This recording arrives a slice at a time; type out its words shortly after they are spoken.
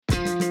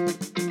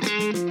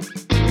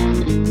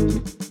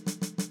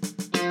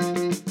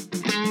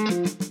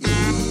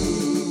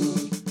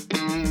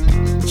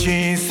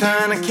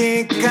き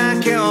っか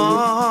けを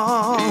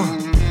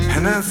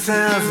話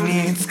さず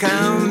に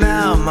掴ん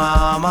だ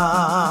ま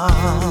ま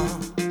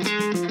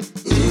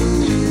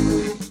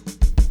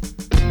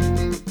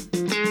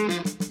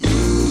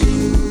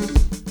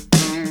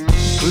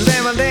こ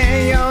れま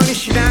でように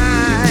しな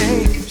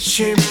い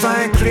失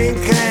敗繰り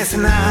返さ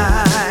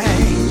ない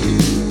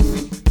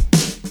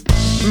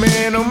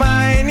目の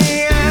前に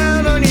あ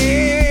るのに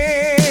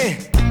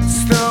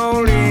スト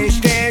ーリーし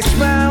てし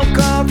まうこ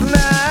とな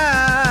く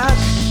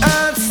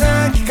後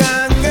先考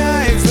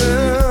えず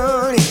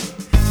に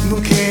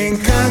無計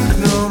画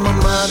のま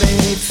まで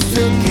い続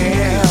け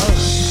る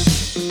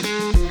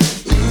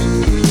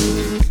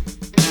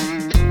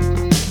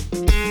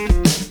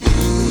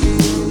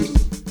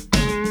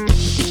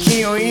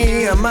勢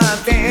い余っ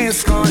て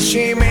少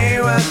し迷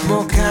惑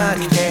をか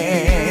けて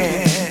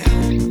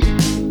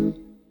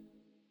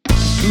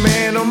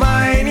目の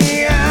前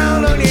にあ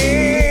るのに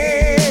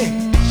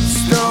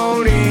スト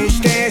ーリー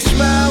してし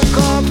まうこ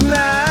となく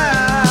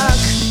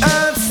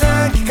後先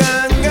考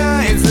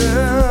えず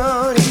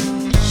に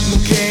無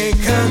計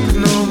画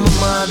のま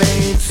まで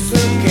い続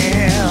け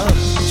る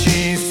小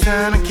さ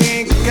なき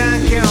っか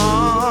けを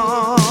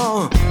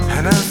話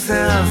さ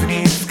ず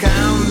に掴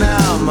んだ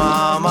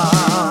まま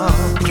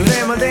これ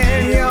まで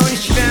ように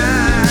しな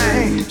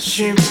い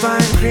失敗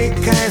繰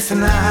り返さ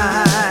な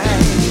い